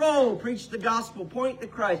 What was the role? Preach the gospel. Point to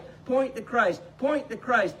Christ. Point to Christ. Point to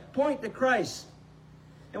Christ. Point to Christ.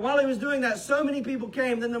 And while he was doing that, so many people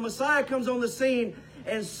came. Then the Messiah comes on the scene,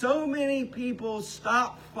 and so many people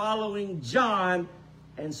stop following John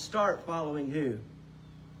and start following who?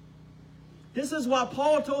 This is why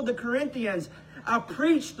Paul told the Corinthians, "I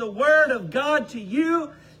preach the word of God to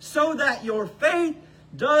you so that your faith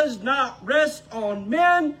does not rest on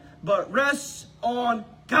men, but rests on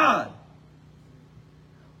God."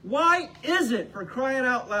 Why is it, for crying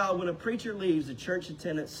out loud, when a preacher leaves, the church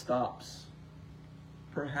attendance stops?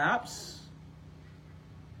 Perhaps,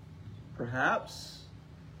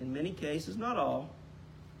 in many cases, not all,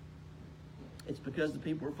 it's because the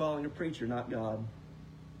people are following a preacher, not God.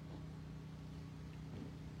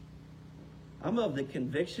 I'm of the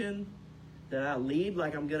conviction that I lead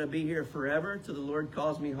like I'm going to be here forever till the Lord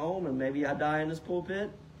calls me home and maybe I die in this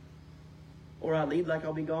pulpit. Or I lead like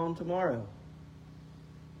I'll be gone tomorrow.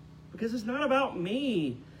 Because it's not about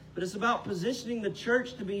me, but it's about positioning the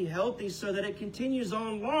church to be healthy so that it continues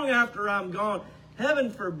on long after I'm gone.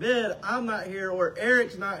 Heaven forbid I'm not here, or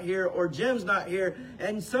Eric's not here, or Jim's not here.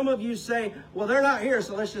 And some of you say, "Well, they're not here,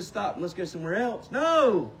 so let's just stop and let's go somewhere else."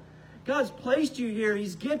 No! God's placed you here.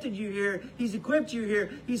 He's gifted you here. He's equipped you here.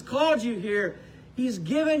 He's called you here. He's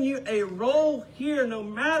given you a role here, no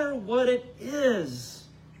matter what it is.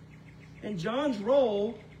 And John's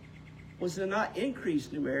role was to not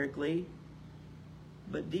increase numerically,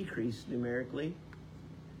 but decrease numerically.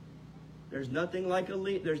 There's nothing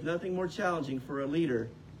more challenging for a leader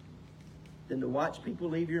than to watch people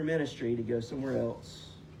leave your ministry to go somewhere else.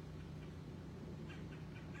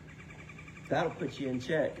 That'll put you in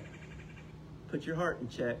check. Put your heart in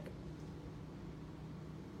check.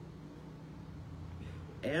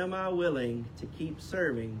 Am I willing to keep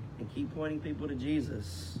serving and keep pointing people to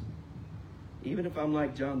Jesus, even if I'm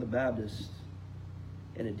like John the Baptist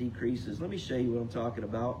and it decreases? Let me show you what I'm talking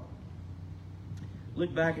about.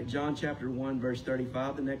 Look back at John chapter 1, verse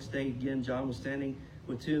 35. The next day, again, John was standing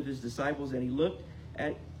with 2 of his disciples, and he looked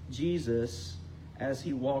at Jesus as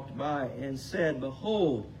he walked by and said,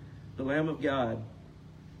 "Behold, the Lamb of God."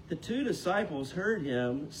 The 2 disciples heard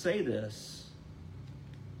him say this.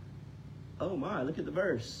 Oh my, look at the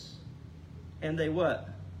verse. And they what?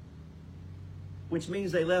 which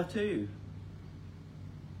means they left who?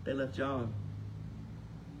 They left John.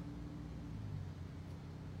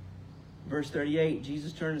 Verse 38,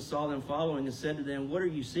 Jesus turned and saw them following and said to them, "What are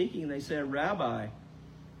you seeking?" And they said, "Rabbi,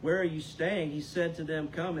 where are you staying?" He said to them,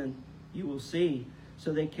 "Come and you will see."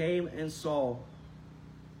 So they came and saw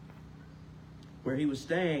where he was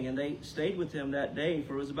staying, and they stayed with him that day,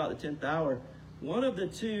 for it was about the 10th hour. One of the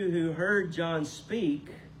two who heard John speak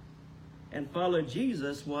and followed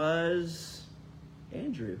Jesus was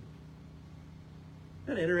Andrew.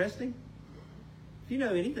 Isn't that interesting? If you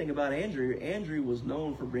know anything about Andrew, Andrew was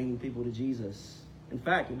known for bringing people to Jesus. In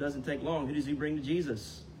fact, it doesn't take long. Who does he bring to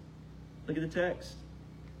Jesus? Look at the text.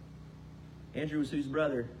 Andrew was whose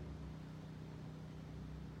brother?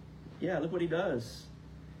 Yeah, look what he does.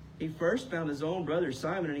 He first found his own brother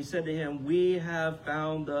Simon, and he said to him, "We have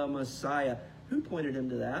found the Messiah." Who pointed him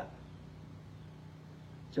to that?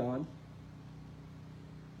 John.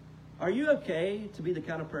 Are you okay to be the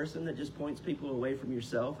kind of person that just points people away from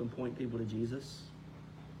yourself and point people to Jesus?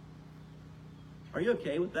 Are you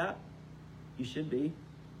okay with that? You should be.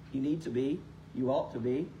 You need to be. You ought to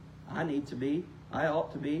be. I need to be. I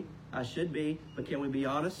ought to be. I should be. But can we be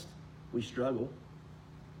honest? We struggle.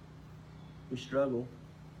 We struggle.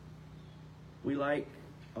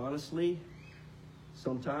 Honestly,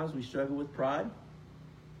 sometimes we struggle with pride.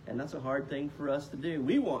 And that's a hard thing for us to do.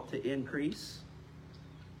 We want to increase,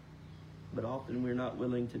 but often we're not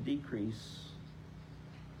willing to decrease.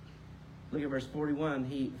 Look at verse 41.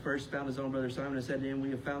 He first found his own brother Simon and said to him,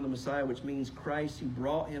 "We have found the Messiah," which means Christ. He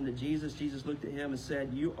brought him to Jesus. Jesus looked at him and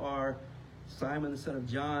said, "You are Simon, the son of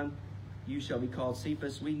John. You shall be called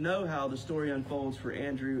Cephas." We know how the story unfolds for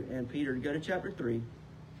Andrew and Peter. Go to chapter 3.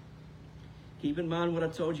 Keep in mind what I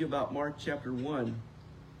told you about Mark chapter 1,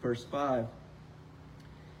 verse 5.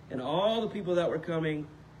 And all the people that were coming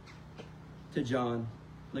to John.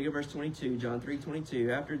 Look at verse 22, John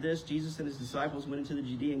 3:22. After this, Jesus and his disciples went into the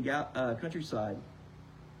Judean countryside.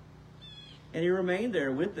 And he remained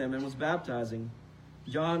there with them and was baptizing.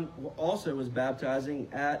 John also was baptizing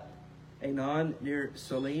at Aenon near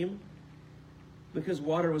Salim, because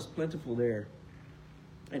water was plentiful there.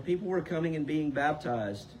 And people were coming and being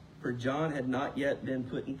baptized, for John had not yet been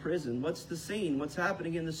put in prison. What's the scene? What's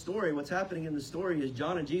happening in the story? What's happening in the story is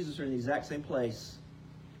John and Jesus are in the exact same place,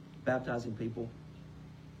 baptizing people.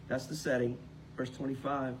 That's the setting. Verse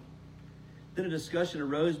 25. Then a discussion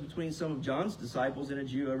arose between some of John's disciples and a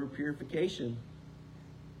Jew over purification.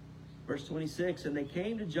 Verse 26. And they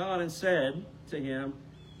came to John and said to him,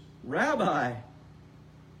 "Rabbi,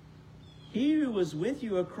 he who was with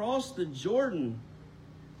you across the Jordan,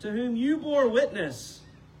 to whom you bore witness,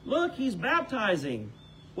 look, he's baptizing."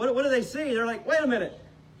 What do they see? They're like, "Wait a minute.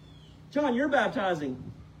 John, you're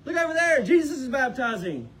baptizing. Look over there. Jesus is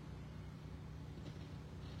baptizing."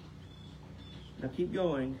 Now keep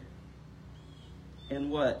going. And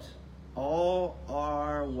what? All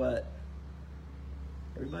are what?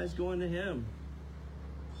 Everybody's going to him.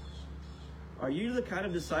 Are you the kind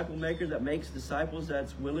of disciple maker that makes disciples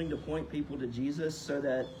that's willing to point people to Jesus so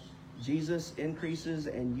that Jesus increases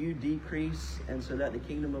and you decrease, and so that the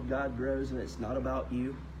kingdom of God grows and it's not about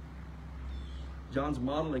you? John's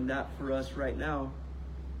modeling that for us right now.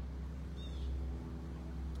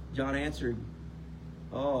 John answered,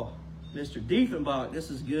 "Oh, Mr. Diefenbach,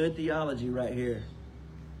 this is good theology right here.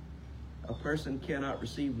 A person cannot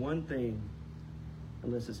receive one thing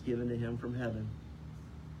unless it's given to him from heaven."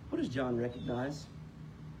 What does John recognize?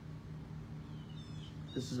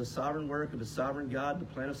 This is a sovereign work of a sovereign God. The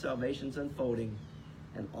plan of salvation is unfolding,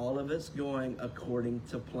 and all of it's going according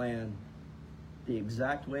to plan. The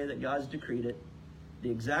exact way that God's decreed it, the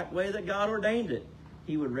exact way that God ordained it.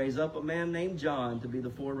 He would raise up a man named John to be the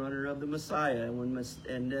forerunner of the Messiah.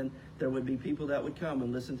 And then there would be people that would come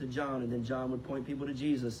and listen to John. And then John would point people to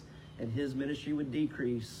Jesus. And his ministry would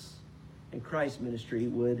decrease. And Christ's ministry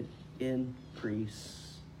would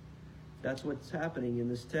increase. That's what's happening in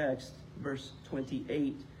this text. Verse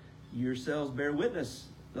 28. Yourselves bear witness.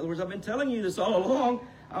 In other words, I've been telling you this all along.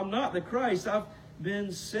 I'm not the Christ. I've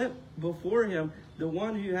been sent before him. The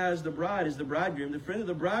one who has the bride is the bridegroom. The friend of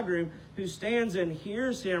the bridegroom who stands and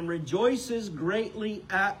hears him rejoices greatly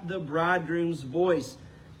at the bridegroom's voice.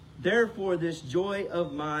 Therefore, this joy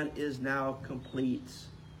of mine is now complete.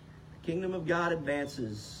 The kingdom of God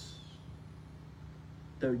advances.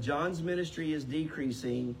 Though John's ministry is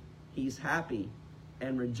decreasing, he's happy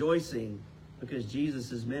and rejoicing because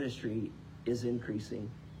Jesus' ministry is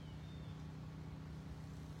increasing.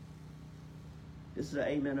 This is an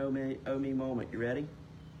amen, oh me moment. You ready?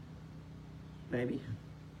 Maybe.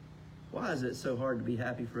 Why is it so hard to be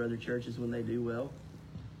happy for other churches when they do well?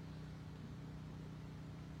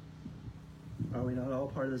 All Are we not all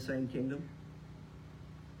part of the same kingdom?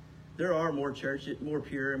 There are more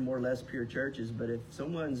pure and more less pure churches, but if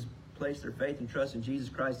someone's placed their faith and trust in Jesus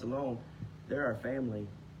Christ alone, they're our family.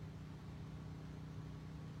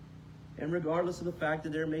 And regardless of the fact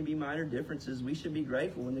that there may be minor differences, we should be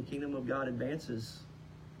grateful when the kingdom of God advances.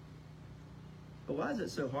 But why is it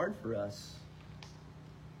so hard for us?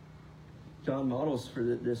 John models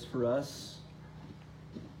this for us.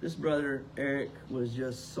 This brother, Eric, was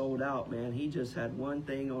just sold out, man. He just had one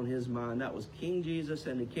thing on his mind. That was King Jesus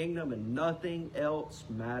and the kingdom, and nothing else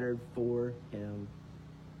mattered for him.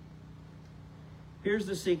 Here's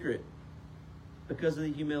the secret. Because of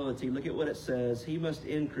the humility, look at what it says. He must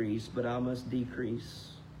increase, but I must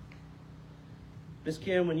decrease. Miss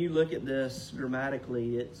Kim, when you look at this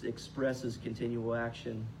grammatically, it expresses continual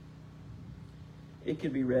action. It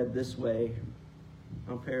could be read this way.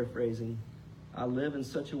 I'm paraphrasing. I live in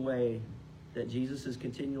such a way that Jesus is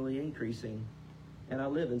continually increasing, and I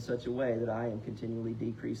live in such a way that I am continually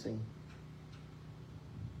decreasing.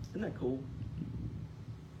 Isn't that cool?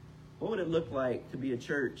 What would it look like to be a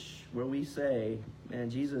church where we say, man,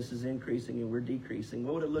 Jesus is increasing and we're decreasing?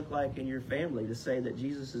 What would it look like in your family to say that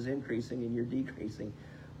Jesus is increasing and you're decreasing?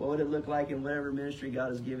 What would it look like in whatever ministry God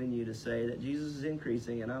has given you to say that Jesus is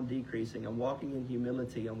increasing and I'm decreasing? I'm walking in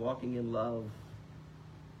humility. I'm walking in love.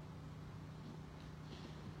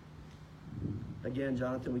 Again,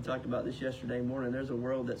 Jonathan, we talked about this yesterday morning. There's a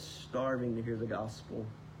world that's starving to hear the gospel,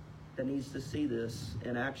 that needs to see this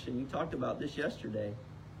in action. You talked about this yesterday.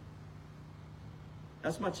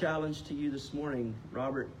 That's my challenge to you this morning,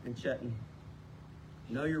 Robert and Chetan.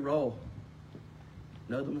 Know your role.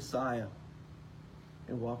 Know the Messiah.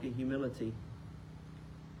 And walk in humility.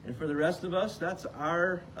 And for the rest of us, that's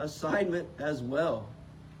our assignment as well.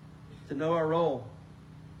 To know our role.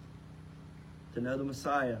 To know the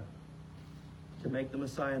Messiah. To make the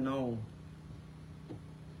Messiah known.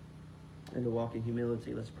 And to walk in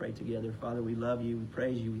humility. Let's pray together. Father, we love you. We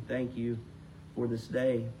praise you. We thank you for this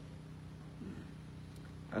day.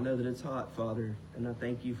 I know that it's hot, Father, and I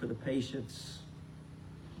thank you for the patience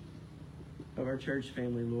of our church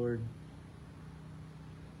family, Lord.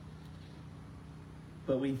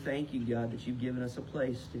 But we thank you, God, that you've given us a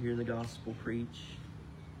place to hear the gospel preach.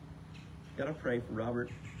 God, I pray for Robert,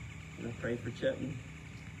 and I pray for Chetan,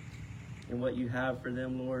 and what you have for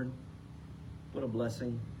them, Lord. What a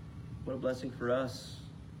blessing. What a blessing for us.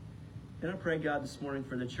 And I pray, God, this morning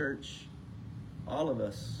for the church, all of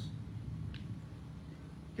us.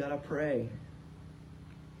 God, I pray,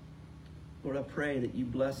 Lord, I pray that you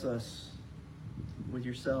bless us with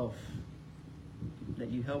yourself, that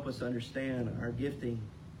you help us understand our gifting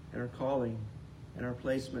and our calling and our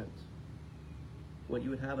placement, what you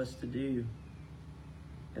would have us to do,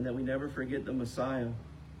 and that we never forget the Messiah.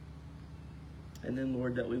 And then,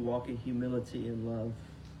 Lord, that we walk in humility and love.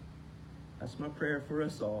 That's my prayer for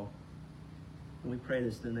us all. And we pray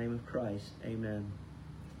this in the name of Christ. Amen.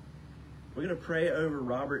 We're going to pray over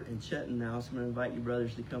Robert and Chetan now, so I'm going to invite you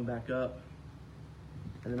brothers to come back up.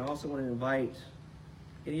 And then I also want to invite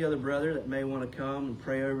any other brother that may want to come and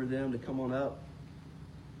pray over them to come on up.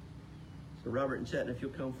 So Robert and Chetan, if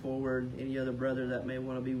you'll come forward. Any other brother that may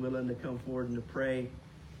want to be willing to come forward and to pray.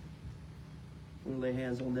 We'll lay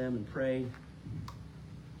hands on them and pray.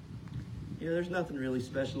 You know, there's nothing really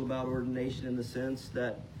special about ordination in the sense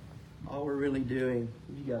that all we're really doing,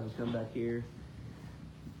 if you guys will come back here,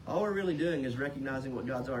 all we're really doing is recognizing what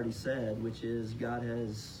God's already said, which is God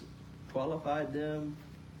has qualified them,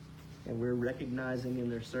 and we're recognizing in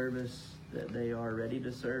their service that they are ready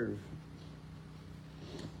to serve.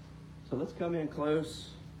 So let's come in close.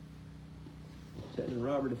 Chet and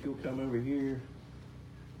Robert, if you'll come over here.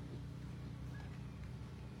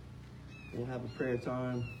 We'll have a prayer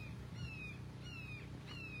time.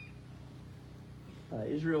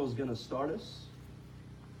 Israel is going to start us.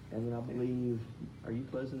 And then I believe, are you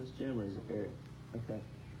closing this, Jim, or is it Eric? Okay.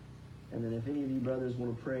 And then if any of you brothers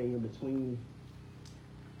want to pray in between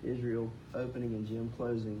Israel opening and Jim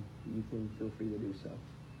closing, you can feel free to do so.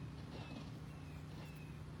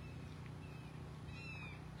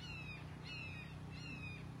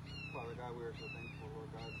 Father God, we are so thankful,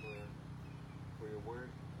 Lord God, for your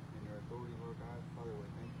word and your authority, Lord God. Father,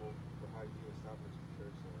 we're thankful for how you established the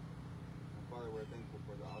church, Lord. And Father, we're thankful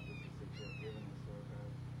for the offices that you have given us, Lord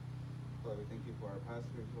God. Father, we thank you for our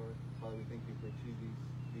pastors, Lord. Father, we thank you for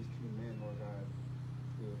these two men, Lord God,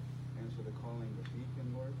 who have answered the calling of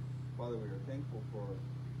deacon, Lord. Father, we are thankful for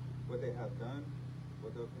what they have done,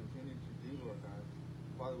 what they'll continue to do, Lord God.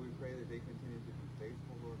 Father, we pray that they continue to be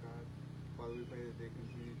faithful, Lord God. Father, we pray that they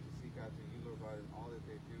continue to seek after you, Lord God, in all that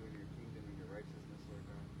they do in your kingdom and your righteousness, Lord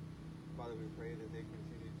God. Father, we pray that they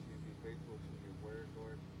continue to be faithful to your word,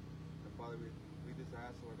 Lord. And Father, we just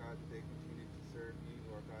ask, Lord God, that they continue to serve you,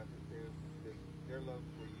 Lord God, that their love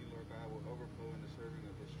for you, Lord God, will overflow in the serving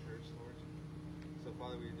of this church, Lord. So,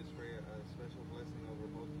 Father, we just pray a special blessing over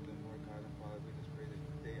both of them, Lord God. And Father, we just pray that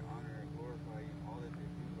they honor and glorify you in all that they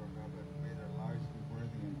do, Lord God. But may their lives be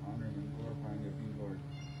worthy and honoring and glorifying of you, Lord.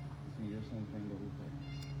 It's in your son's name that we pray.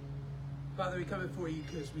 Father, we come before you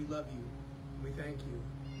because we love you. We thank you.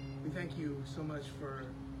 We thank you so much for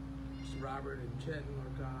Mr. Robert and Chet,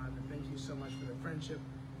 Lord God. And thank you so much for their friendship.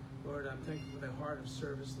 Lord, I'm thankful for their heart of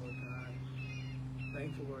service, Lord God.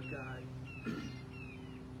 Thankful, Lord God.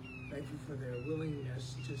 Thankful for their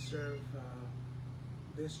willingness to serve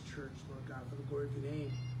this church, Lord God, for the glory of your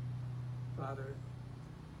name. Father,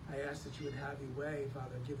 I ask that you would have your way.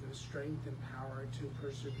 Father, give them strength and power to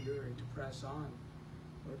persevere and to press on.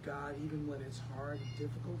 Lord God, even when it's hard and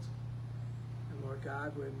difficult. And Lord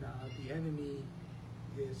God, when the enemy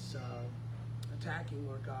is attacking,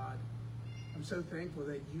 Lord God, I'm so thankful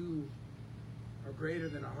that you are greater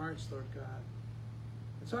than our hearts, Lord God.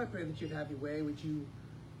 And so I pray that you'd have your way. Would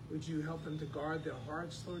you help them to guard their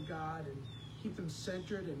hearts, Lord God, and keep them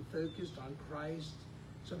centered and focused on Christ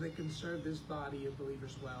so they can serve this body of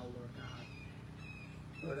believers well, Lord God.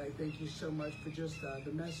 Lord, I thank you so much for just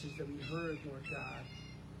the message that we heard, Lord God.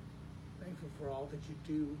 Thankful for all that you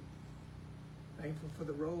do. Thankful for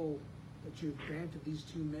the role that you've granted these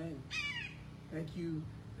two men. Thank you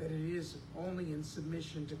that it is only in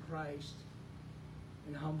submission to Christ,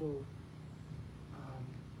 in humble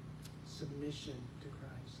submission to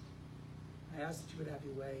Christ. I ask that you would have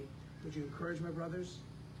your way. Would you encourage my brothers?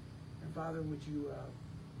 And Father, would you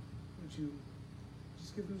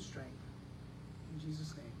just give them strength? In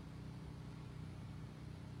Jesus' name.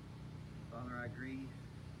 Father, I agree.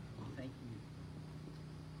 Thank you,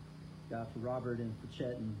 God, for Robert and for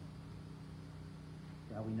Chet. And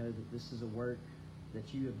God, we know that this is a work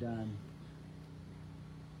that you have done,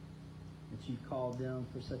 that you've called them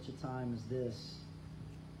for such a time as this,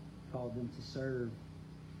 called them to serve.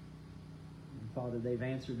 And Father, they've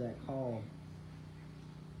answered that call.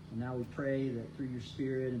 And now we pray that through your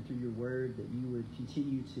Spirit and through your word that you would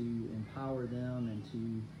continue to empower them and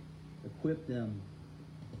to equip them,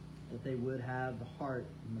 that they would have the heart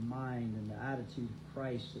and the mind and the attitude of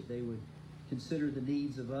Christ, that they would consider the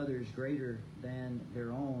needs of others greater than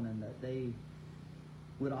their own, and that they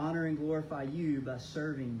would honor and glorify you by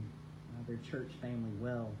serving their church family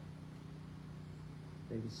well.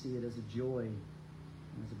 They would see it as a joy and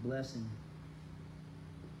as a blessing.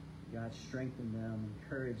 God, strengthen them,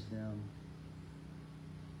 encourage them,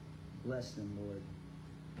 bless them, Lord.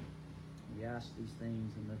 We ask these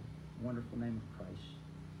things in the wonderful name of Christ.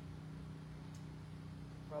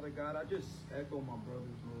 Father God, I just echo my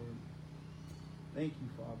brothers, Lord. Thank you,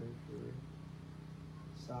 Father, for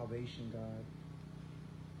salvation, God.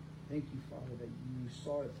 Thank you, Father, that you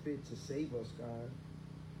saw it fit to save us, God.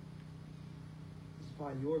 It's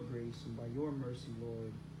by your grace and by your mercy,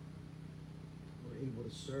 Lord, we're able to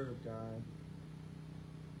serve, God.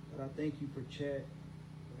 God, I thank you for Chet.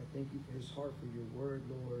 I thank you for his heart for your word,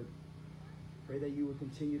 Lord. Pray that you would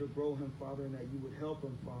continue to grow him, Father, and that you would help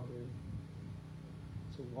him, Father,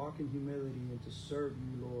 to walk in humility and to serve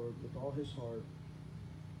you, Lord, with all his heart.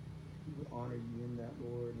 He would honor you in that,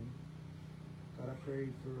 Lord. And God, I pray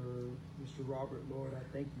for Mr. Robert, Lord. I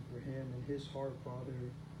thank you for him and his heart,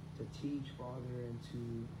 Father, to teach, Father, and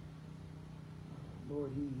to,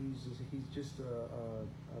 Lord, he's just a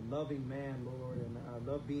loving man, Lord, and I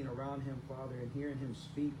love being around him, Father, and hearing him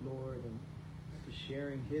speak, Lord, and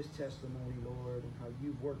sharing his testimony, Lord, and how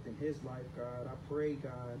you've worked in his life, God. I pray,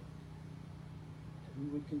 God, we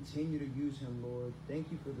would continue to use him, Lord.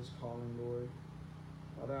 Thank you for this calling, Lord.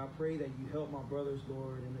 Father, I pray that you help my brothers,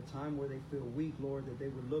 Lord, in a time where they feel weak, Lord, that they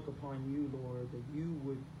would look upon you, Lord, that you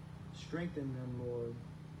would strengthen them, Lord.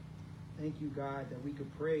 Thank you, God, that we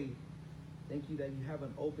could pray. Thank you that you have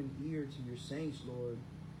an open ear to your saints, Lord.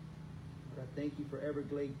 Lord, I thank you for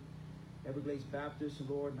Everglades Baptist,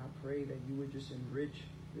 Lord, and I pray that you would just enrich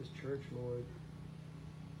this church, Lord.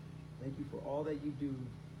 Thank you for all that you do.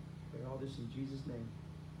 I pray all this in Jesus' name.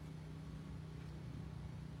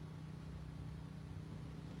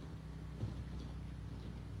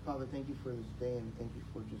 Father, thank you for this day, and thank you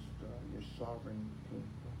for just your sovereignty.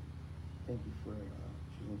 Thank you for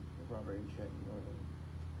choosing Robert and Chet, Lord,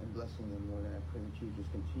 and blessing them, Lord. And I pray that you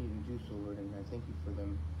just continue to do so, Lord. And I thank you for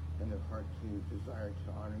them and their heart to desire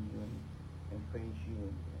to honor you and praise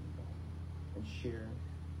you and share. And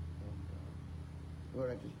Lord,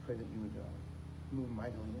 I just pray that you would move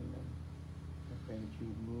mightily in them. I pray that you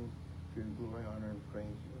would move for your glory, honor, and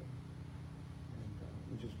praise, Lord. And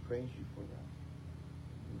we just praise you for that.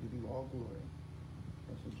 We give you all glory.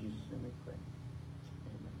 That's in Jesus' name we pray.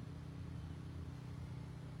 Amen.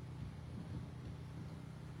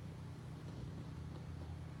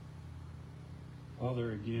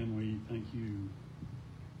 Father, again, we thank you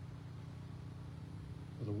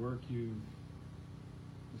for the work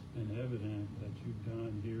it's been evident that you've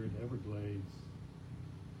done here at Everglades,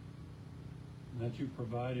 and that you've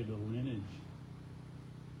provided a lineage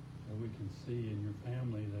that we can see in your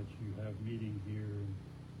family that you have meeting here. And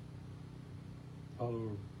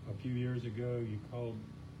Father, a few years ago, you called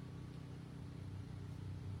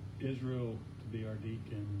Israel to be our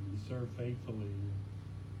deacon, and he served faithfully.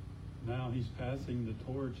 Now he's passing the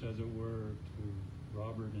torch, as it were, to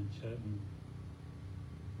Robert and Chetan.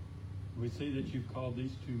 We see that you've called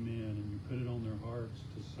these two men and you put it on their hearts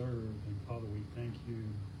to serve. And Father, we thank you.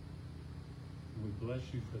 And we bless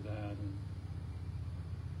you for that. And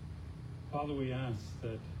Father, we ask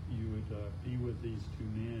that you would be with these two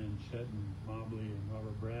men, Chetan Mobley and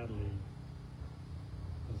Robert Bradley,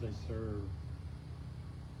 as they serve.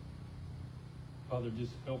 Father,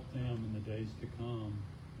 just help them in the days to come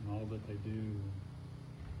in all that they do.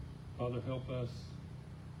 Father, help us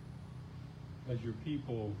as your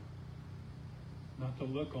people not to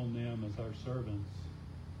look on them as our servants,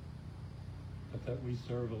 but that we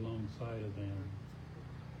serve alongside of them.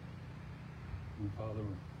 And Father,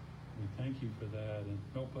 we thank you for that, and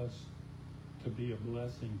help us to be a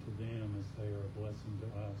blessing to them as they are a blessing to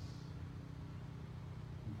us.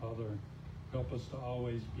 And Father, help us to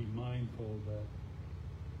always be mindful that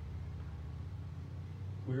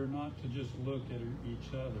we're not to just look at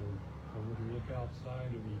each other, but we're to look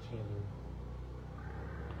outside of each other,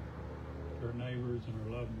 to our neighbors and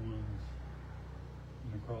our loved ones,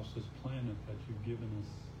 and across this planet that you've given us.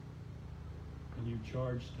 And you've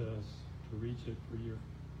charged us to reach it for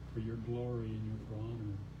your glory and your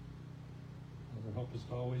honor. Father, help us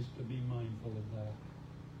always to be mindful of that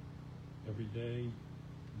every day.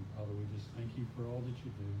 And Father, we just thank you for all that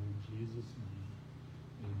you do. In Jesus' name,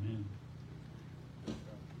 amen.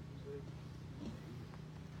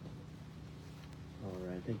 All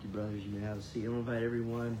right, thank you, brothers. You may have a seat. I'm going to invite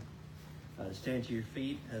everyone to stand to your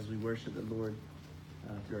feet as we worship the Lord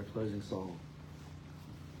through our closing song.